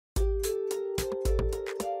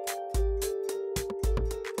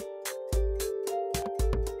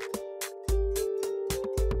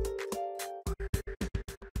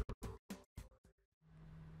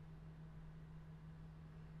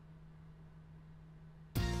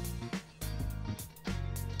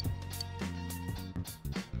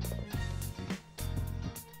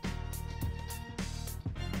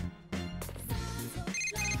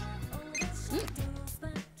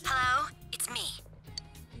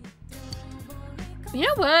You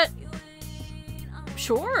know what?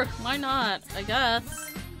 Sure, why not? I guess.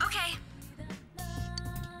 Okay.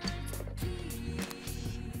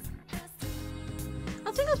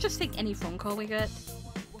 I think I'll just take any phone call we get.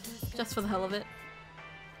 Just for the hell of it.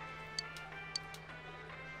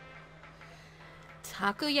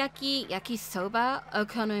 Takoyaki, yakisoba,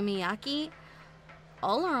 okonomiyaki,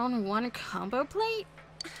 all are on one combo plate?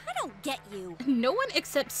 I don't get you. No one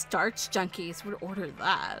except starch junkies would order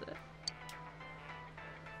that.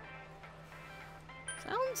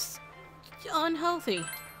 Sounds unhealthy.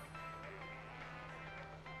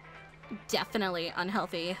 Definitely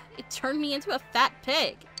unhealthy. It turned me into a fat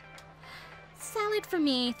pig. Salad for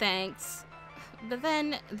me, thanks. But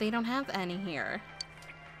then, they don't have any here.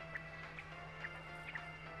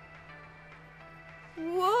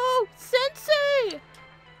 Whoa, Sensei!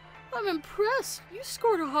 I'm impressed. You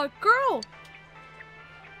scored a hot girl.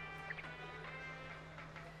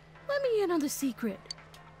 Let me in on the secret.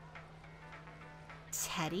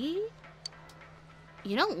 Teddy?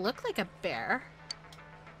 You don't look like a bear.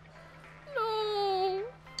 No.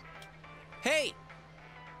 Hey!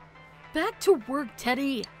 Back to work,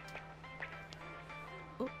 Teddy.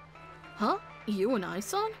 Oh, huh? You and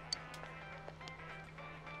I-san?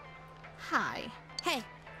 Hi. Hey.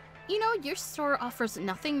 You know, your store offers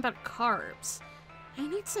nothing but carbs. I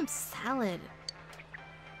need some salad.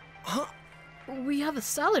 Huh? We have a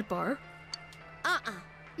salad bar. Uh-uh.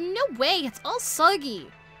 No way, it's all soggy.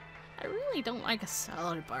 I really don't like a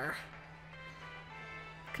salad bar.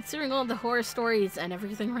 Considering all the horror stories and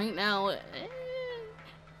everything right now.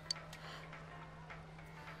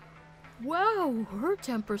 Wow, her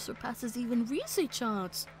temper surpasses even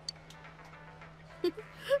Rise-chan's. But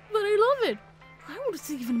I love it. I want to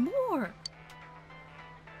see even more.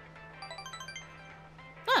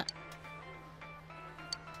 Huh.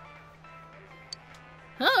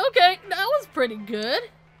 Huh, okay, that was pretty good.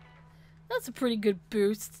 That's a pretty good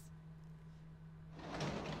boost.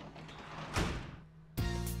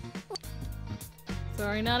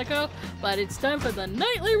 Sorry, Nanako, but it's time for the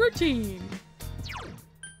nightly routine.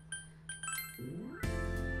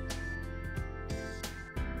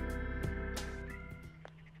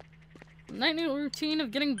 Nightly routine of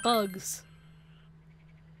getting bugs.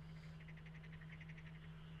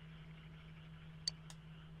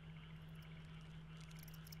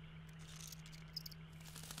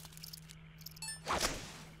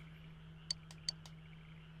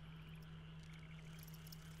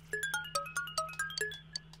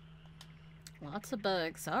 Lots of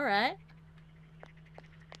bugs, alright.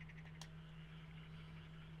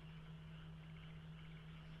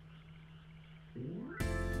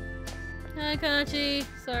 Hi, Kachi.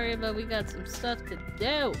 Sorry, but we got some stuff to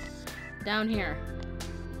do down here.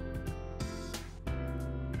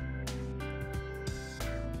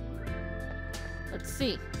 Let's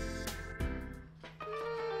see.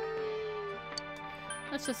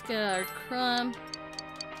 Let's just get our crumb.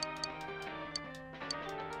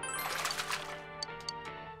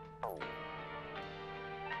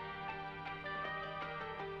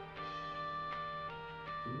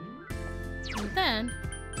 And then,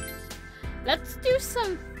 let's do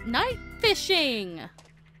some night fishing!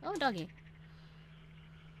 Oh, doggy.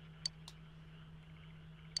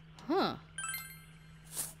 Huh.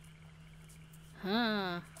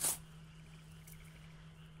 Huh.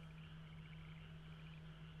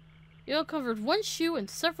 You uncovered one shoe and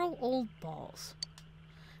several old balls.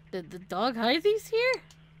 Did the dog hide these here?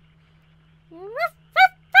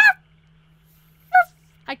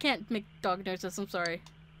 I can't make dog noises, I'm sorry.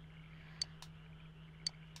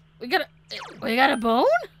 We got a bone?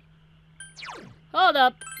 Hold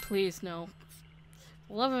up. Please, no.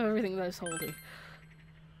 Love of everything that is holy.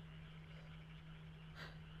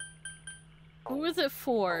 Who is it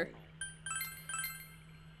for?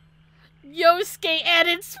 Yosuke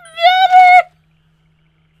added sweater!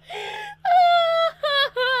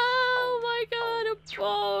 Oh my god, a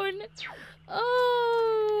bone!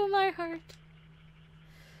 Oh, my heart.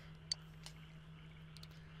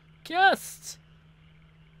 Guest!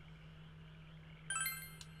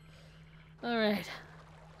 Alright.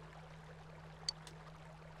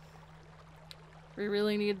 We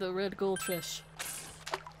really need the red goldfish.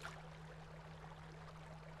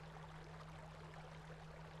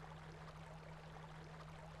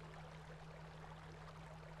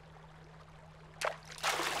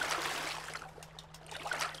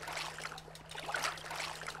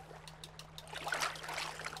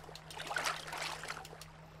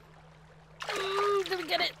 Did we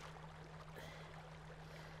get it?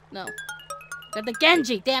 No. Got the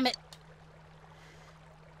Genji, damn it!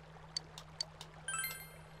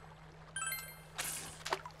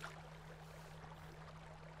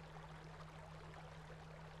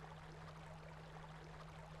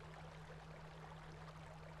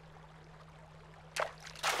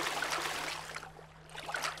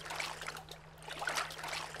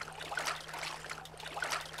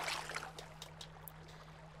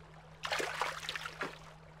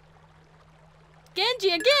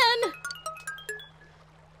 Genji again!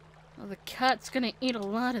 Well, the cat's gonna eat a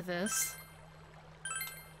lot of this.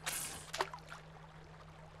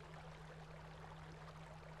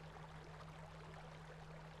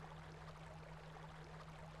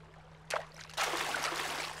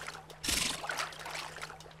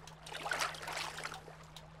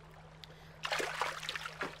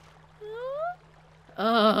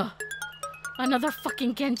 Ugh. Another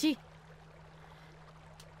fucking Genji.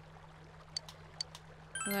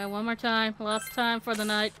 Alright, one more time. Last time for the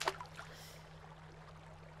night.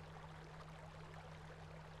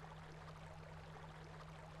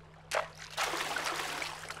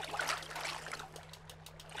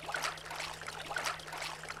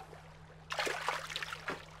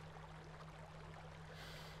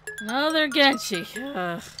 Another Genji.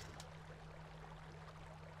 Ugh.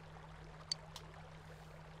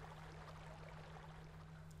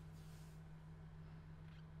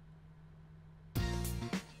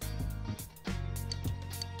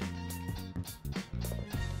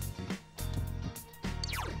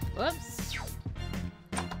 Whoops.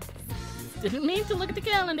 Didn't mean to look at the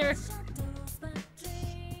calendar.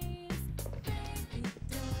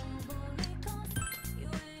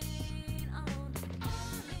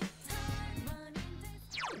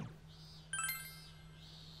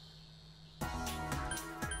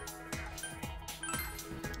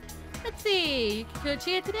 Let's see. You can go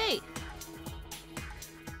cheer today.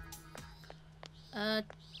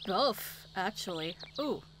 Both, actually.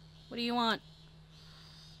 Ooh, what do you want?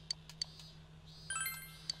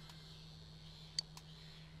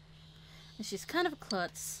 She's kind of a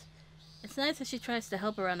klutz. It's nice that she tries to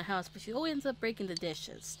help around the house, but she always ends up breaking the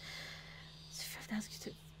dishes.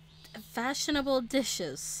 Fashionable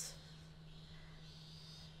dishes.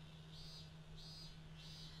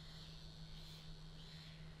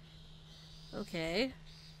 Okay.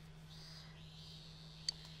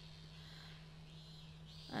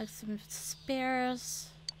 I have some spares.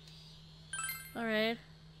 Alright.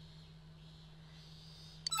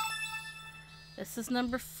 This is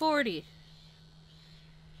number 40.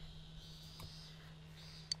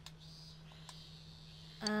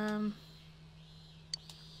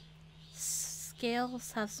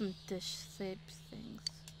 Scales have some dish-shaped things.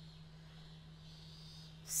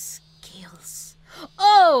 Scales.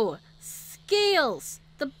 Oh! Scales!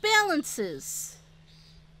 The balances!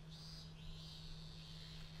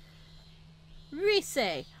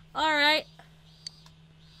 Rise! Alright.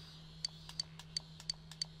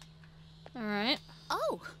 Alright.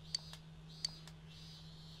 Oh!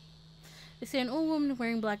 They say an old woman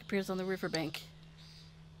wearing black appears on the riverbank.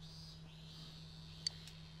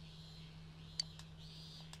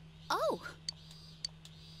 Oh!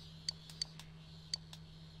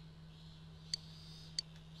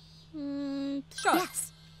 Sure.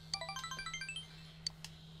 Yes!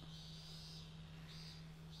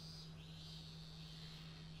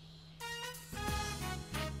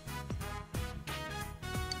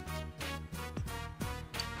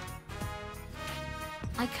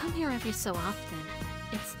 I come here every so often.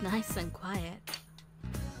 It's nice and quiet.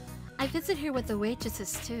 I visit here with the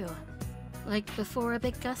waitresses too, like before a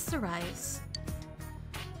big gust arrives.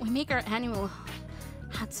 We make our annual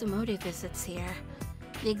Hatsumode visits here.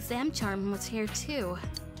 The exam charm was here too.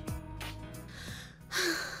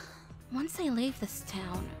 Once I leave this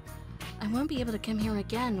town, I won't be able to come here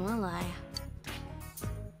again, will I?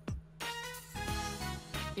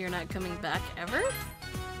 You're not coming back ever?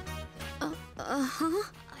 Uh-huh.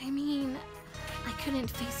 I mean, I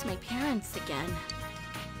couldn't face my parents again.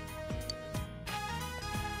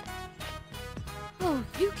 Oh,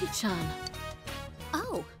 Yuki-chan.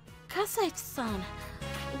 Oh! Kasai-san,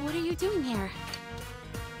 what are you doing here?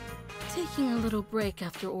 Taking a little break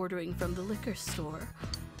after ordering from the liquor store.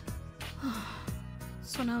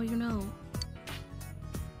 So now you know.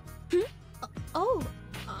 Oh,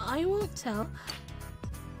 I won't tell.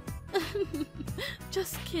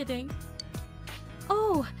 Just kidding.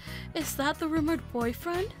 Oh, is that the rumored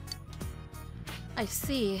boyfriend? I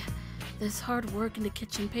see. This hard work in the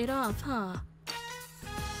kitchen paid off, huh?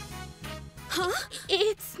 Huh?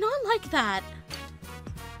 It's not like that.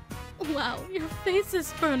 Wow, your face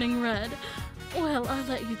is burning red. Well, I'll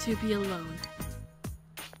let you two be alone.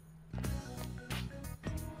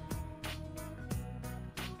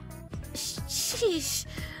 Sheesh.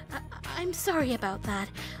 I'm sorry about that.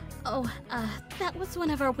 Oh, that was one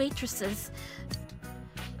of our waitresses.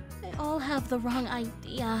 They all have the wrong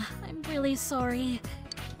idea. I'm really sorry.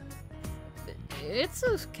 It's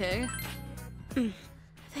okay.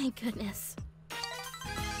 Thank goodness.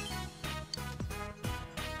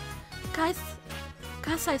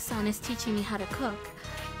 Kasai-san is teaching me how to cook.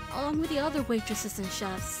 along with the other waitresses and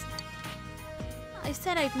chefs. I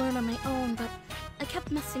said I'd learn on my own, but I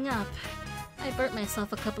kept messing up. I burnt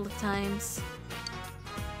myself a couple of times.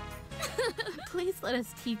 Please let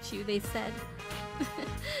us teach you, they said.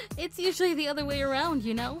 It's usually the other way around,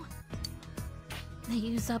 you know? They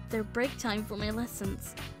use up their break time for my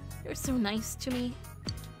lessons. They're so nice to me.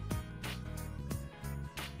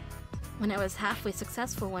 When I was halfway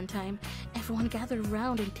successful one time, everyone gathered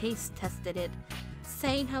around and taste tested it,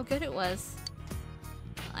 saying how good it was.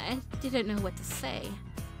 I didn't know what to say.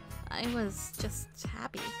 I was just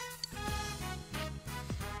happy.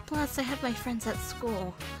 Plus, I have my friends at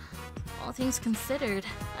school. All things considered,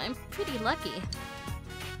 I'm pretty lucky.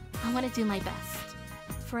 I want to do my best,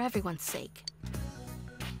 for everyone's sake.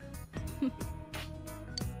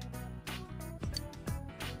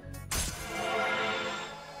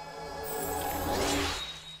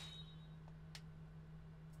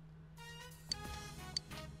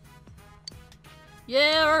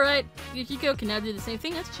 Yeah, alright. Yukiko can now do the same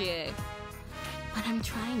thing as Chie. But I'm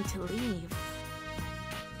trying to leave.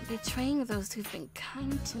 Betraying those who've been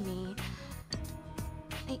kind to me.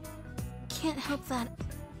 I can't help that,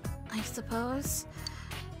 I suppose.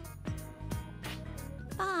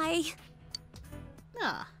 Bye.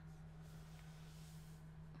 Ah.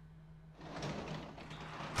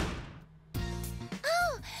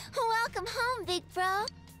 Oh, welcome home, big bro.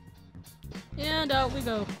 And out we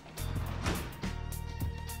go.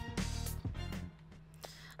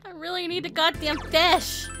 I really need a goddamn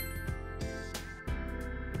fish!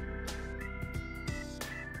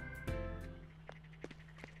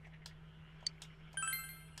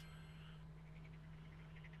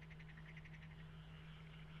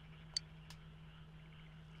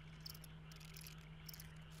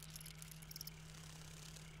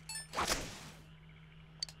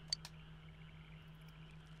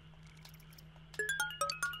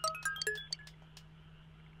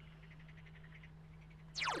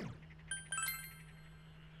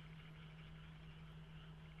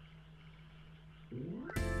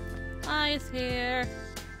 I's here.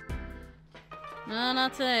 No,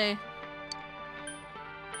 not today.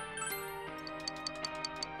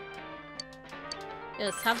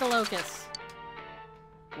 Yes, have the locust.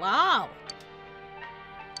 Wow.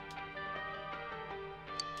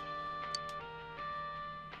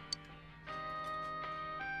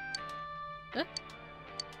 Huh?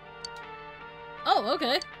 Oh,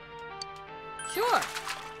 okay. Sure.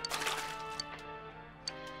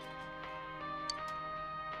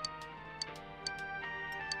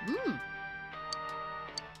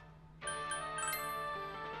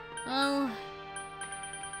 Well,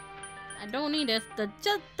 I don't need it. The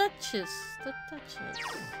Duchess. The Duchess.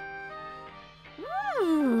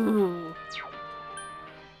 Ooh.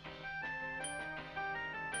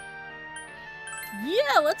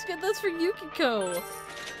 Yeah, let's get this for Yukiko.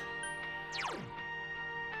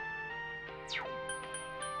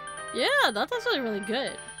 Yeah, that's actually really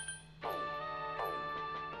good.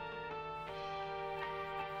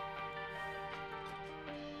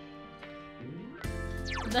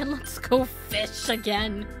 Then let's go fish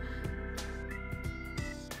again.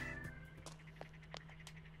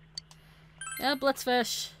 Yep, let's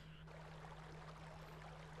fish.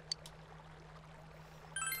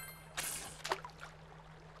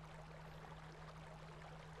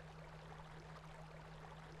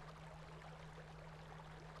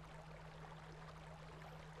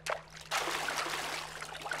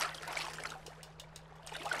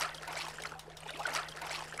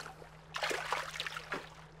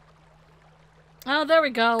 Oh, there we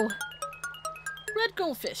go. Red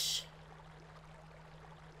goldfish.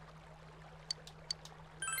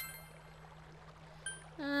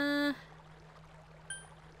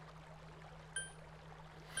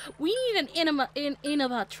 We need an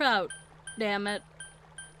Inaba trout. Damn it.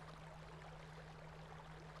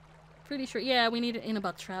 Pretty sure. Yeah, we need an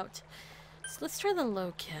Inaba trout. So let's try the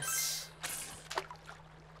locust.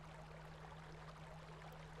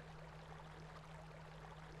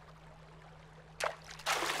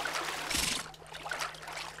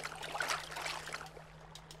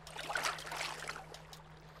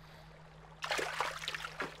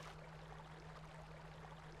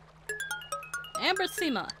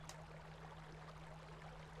 Ambersima.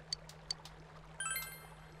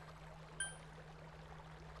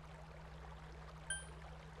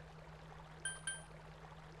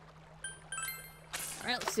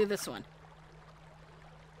 Alright, let's do this one.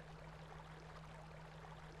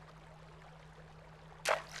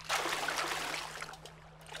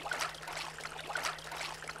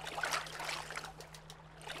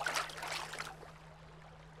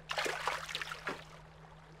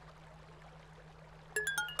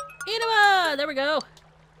 Ah, there we go.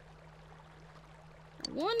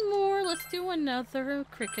 One more. Let's do another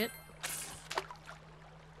cricket.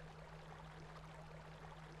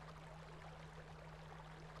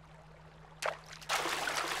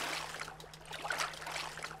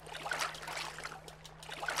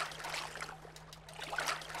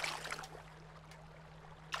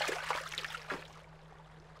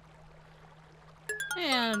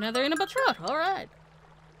 And another Annabelle trout. All right.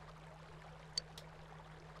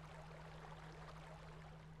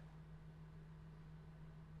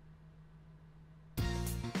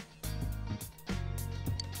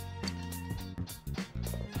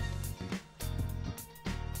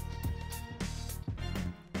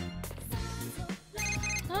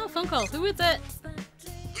 Oh, phone call. Who is it? Yeah,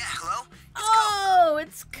 hello? Oh,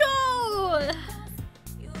 it's cool.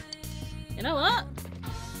 You know what?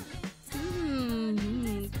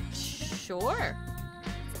 Sure.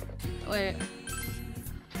 Wait.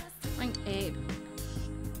 Ring Abe.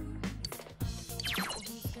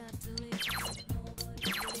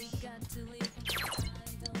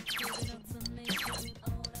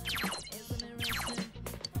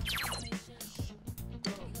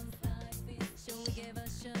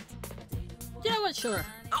 You know what? Sure.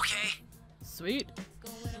 Okay. Sweet.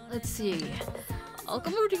 Let's see. I'll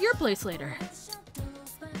come over to your place later.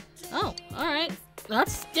 Oh, alright.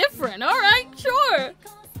 That's different. Alright, sure.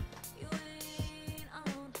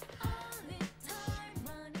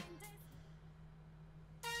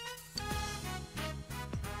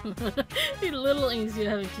 A little easy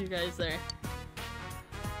having two guys there.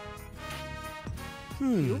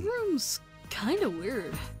 Your room's kinda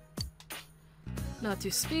weird. Not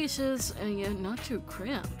too spacious, and yet not too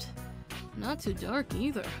cramped. Not too dark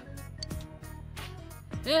either.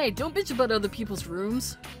 Hey, don't bitch about other people's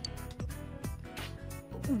rooms.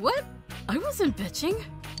 What? I wasn't bitching.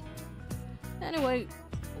 Anyway,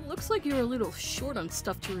 looks like you're a little short on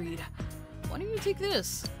stuff to read. Why don't you take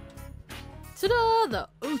this? Ta-da! The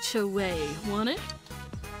Ocha way. Want it?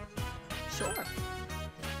 Sure.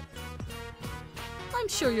 I'm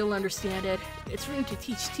sure you'll understand it. It's written to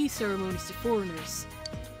teach tea ceremonies to foreigners.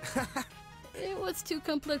 It was too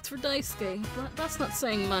complex for Daisuke, but that's not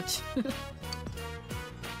saying much.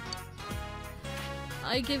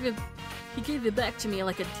 He gave it back to me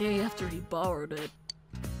like a day after he borrowed it.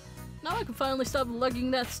 Now I can finally stop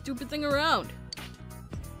lugging that stupid thing around.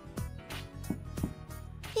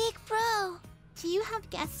 Big bro, do you have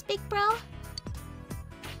guests, big bro?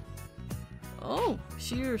 Oh,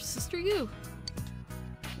 she your sister you?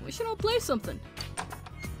 We should all play something.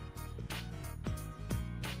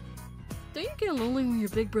 Don't you get lonely when your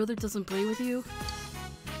big brother doesn't play with you?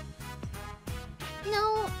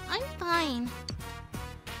 No, I'm fine.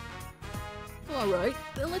 Alright,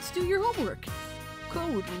 then let's do your homework. Ko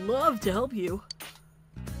would love to help you.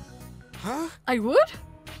 Huh? I would?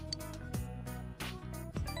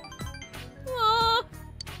 Aww.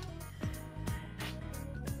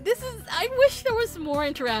 I wish there was more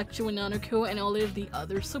interaction with Nanako and all of the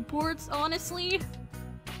other supports, honestly.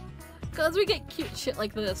 Cause we get cute shit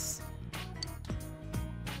like this.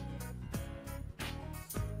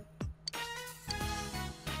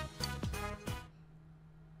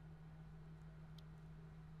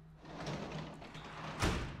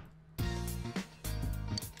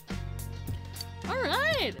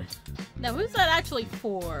 Alright! Now who's that actually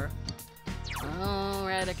for?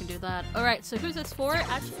 Alright, I can do that. Alright, so who's this for,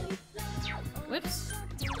 actually? Whoops.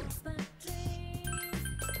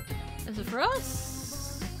 Is it for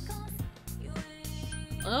us?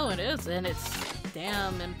 Oh, it is, and it's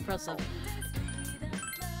damn impressive.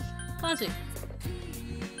 Clancy.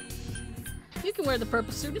 You can wear the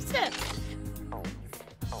purple suit instead.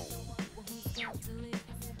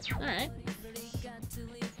 Alright.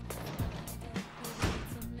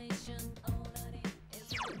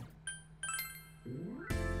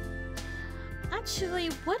 Actually,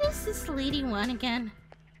 what does this lady want again?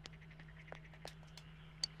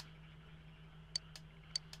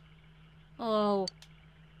 Oh.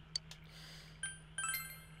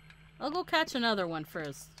 I'll go catch another one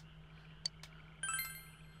first.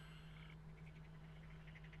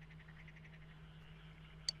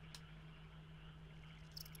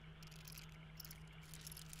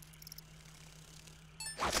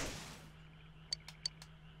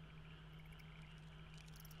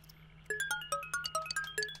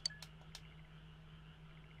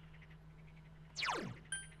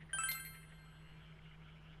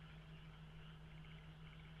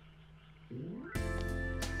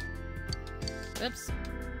 Oops.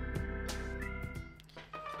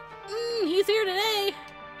 He's here today!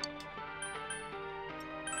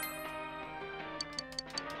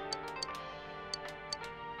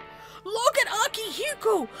 Look at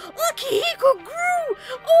Akihiko! Akihiko grew!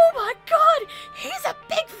 Oh my god! He's a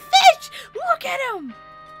big fish! Look at him!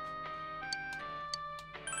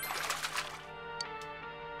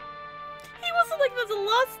 He wasn't like this the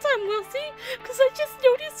last time, was he? Because I just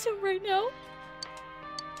noticed him right now.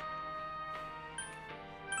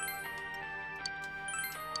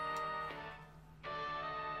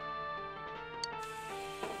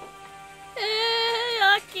 Hey,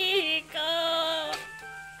 Akihiko!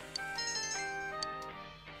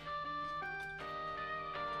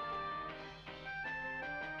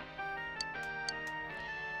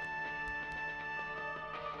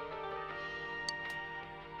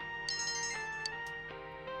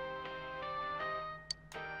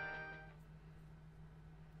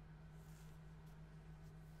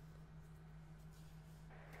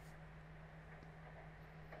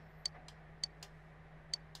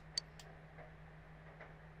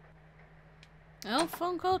 Oh,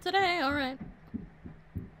 phone call today, alright.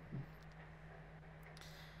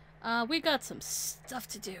 We got some stuff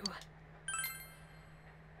to do.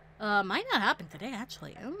 Might not happen today,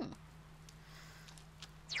 actually. Oh.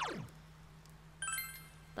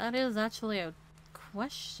 That is actually a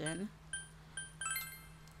question.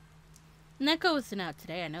 Neko isn't out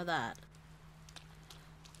today, I know that.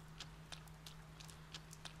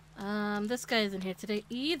 This guy isn't here today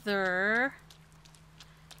either.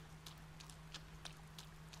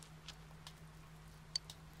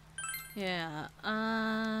 Yeah,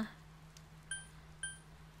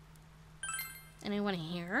 anyone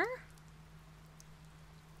here?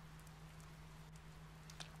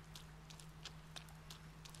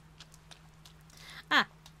 Ah,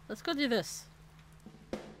 let's go do this.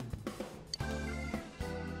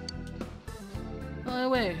 Oh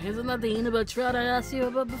wait, isn't that the Inaba trout I asked you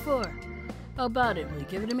about before? How about it? Will you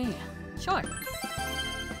give it to me? Sure.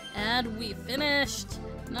 And we finished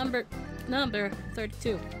number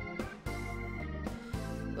 32.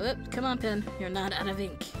 Whoop, come on, Pen. You're not out of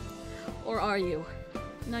ink. Or are you?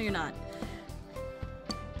 No, you're not.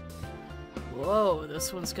 Whoa,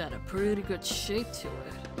 this one's got a pretty good shape to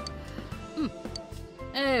it.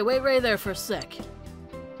 Hey, wait right there for a sec.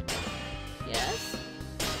 Yes?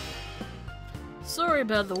 Sorry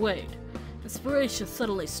about the wait. Inspiration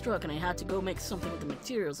suddenly struck and I had to go make something with the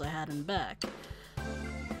materials I had in back.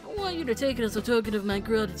 I want you to take it as a token of my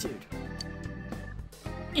gratitude.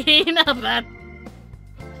 Not bad.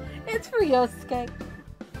 It's for Yosuke.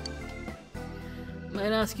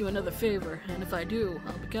 Might ask you another favor, and if I do,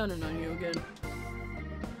 I'll be counting on you again.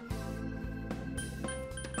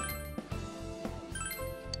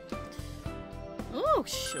 Oh,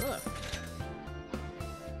 sure.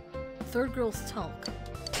 Third girl's talk.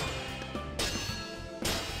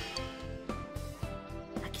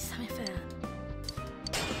 Akisame fan.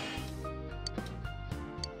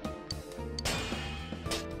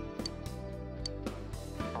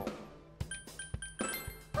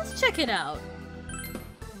 Let's check it out.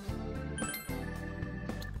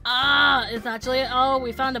 Ah, it's actually, oh,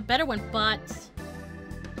 we found a better one, but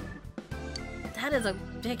that is a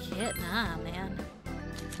big hit. Nah, man.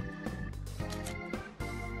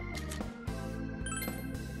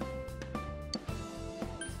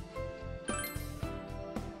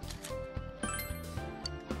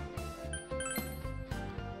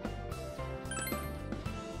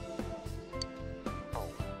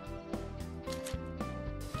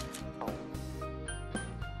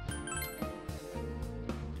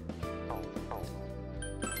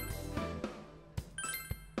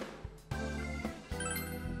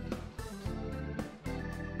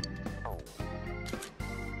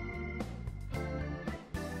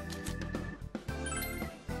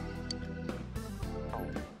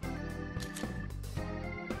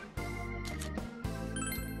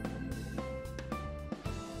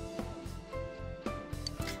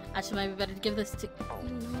 Actually, might be better to give this to...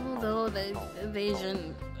 No, though, the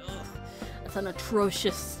evasion... Ugh, that's an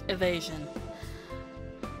atrocious evasion.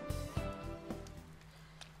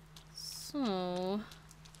 So...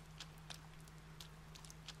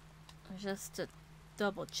 Just to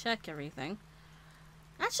double check everything.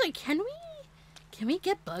 Actually, can we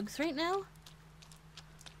get bugs right now?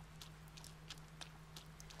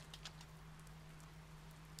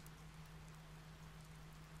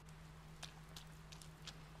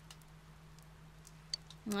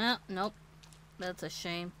 Well, nope. That's a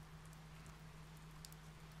shame.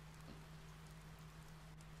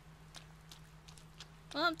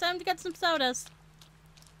 Well, time to get some sodas.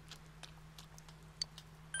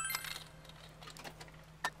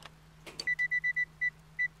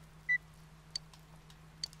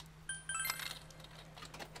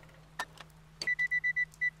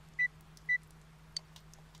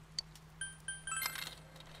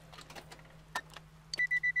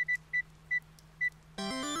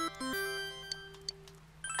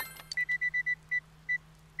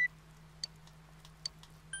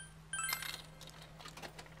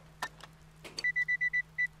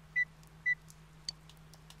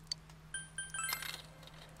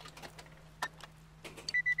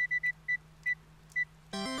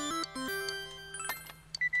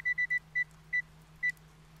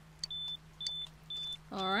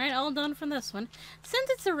 all done from this one. Since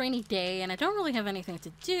it's a rainy day and I don't really have anything to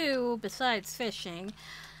do besides fishing,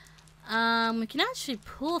 we can actually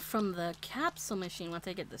pull from the capsule machine once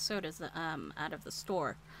I get the sodas out of the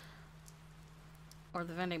store. Or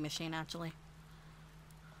the vending machine, actually.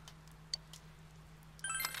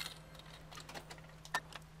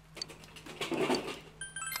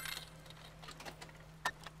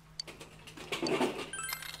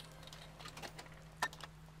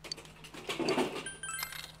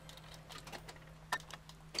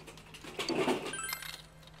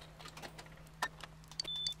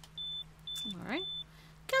 Alright.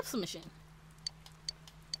 Capsule machine.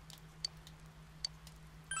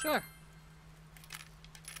 Sure.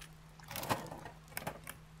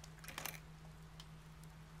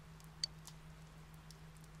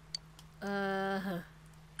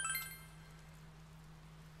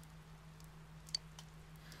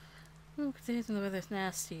 Oh, potatoes in the weather's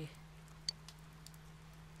nasty.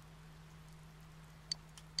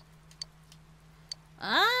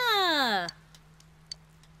 Ah!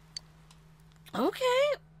 Okay.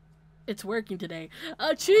 It's working today.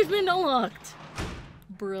 Achievement unlocked.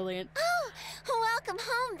 Brilliant. Oh, welcome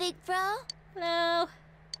home, big bro. Hello.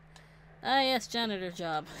 Ah, yes, janitor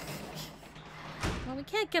job. Well, we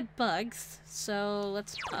can't get bugs, so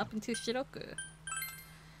let's pop into Shiroku.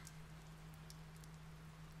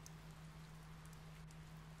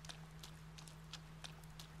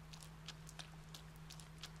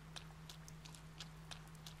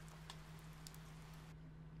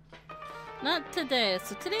 Not today.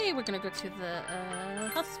 So today we're gonna go to the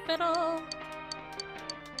hospital.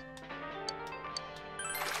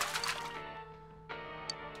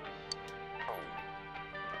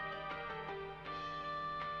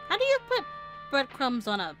 How do you put breadcrumbs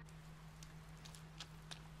on a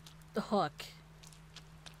hook?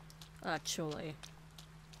 Actually.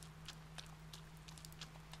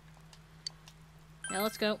 Yeah,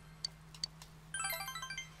 let's go.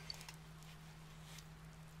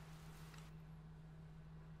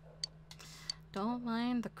 Don't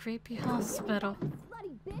mind the creepy hospital.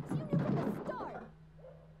 Bloody bitch, you knew from the start.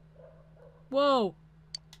 Whoa!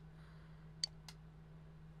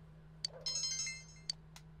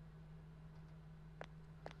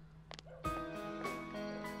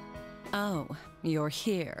 Oh, you're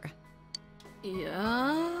here.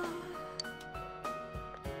 Yeah?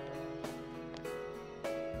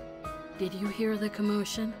 Did you hear the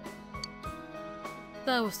commotion?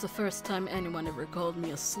 That was the first time anyone ever called me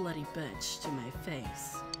a slutty bitch to my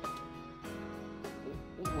face.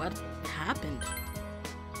 What happened?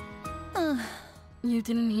 You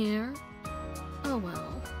didn't hear? Oh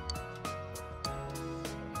well.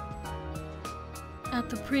 At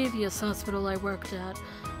the previous hospital I worked at,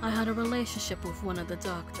 I had a relationship with one of the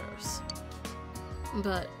doctors.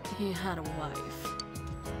 But he had a wife.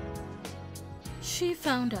 She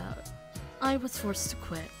found out. I was forced to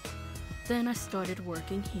quit. Then I started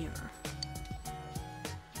working here.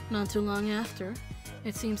 Not too long after,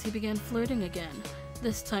 it seems he began flirting again,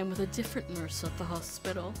 this time with a different nurse at the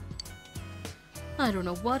hospital. I don't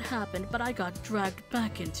know what happened, but I got dragged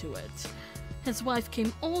back into it. His wife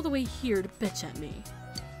came all the way here to bitch at me.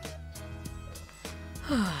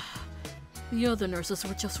 The other nurses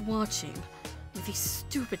were just watching, with these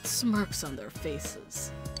stupid smirks on their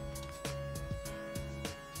faces.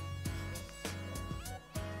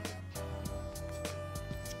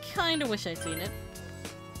 Kinda wish I'd seen it.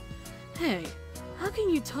 Hey, how can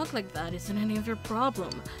you talk like that isn't any of your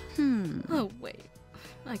problem? Oh wait,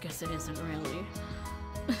 I guess it isn't really.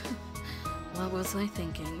 What was I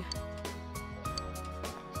thinking?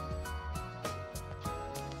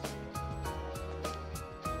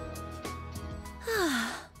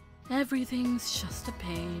 Everything's just a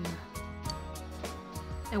pain.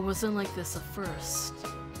 It wasn't like this at first,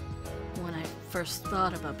 when I first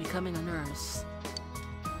thought about becoming a nurse.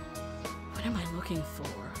 What am I looking for?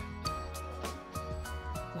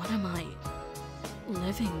 What am I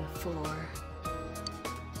living for?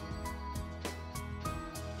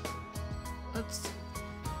 Let's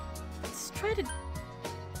try to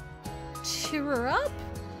cheer her up?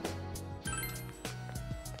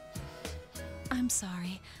 I'm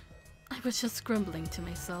sorry. I was just grumbling to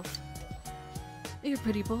myself. You're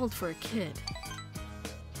pretty bold for a kid.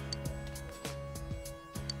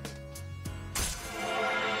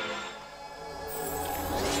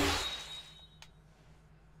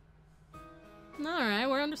 Alright,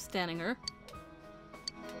 we're understanding her.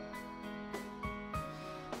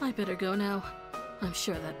 I better go now. I'm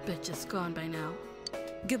sure that bitch is gone by now.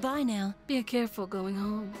 Goodbye now. Be careful going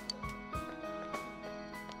home.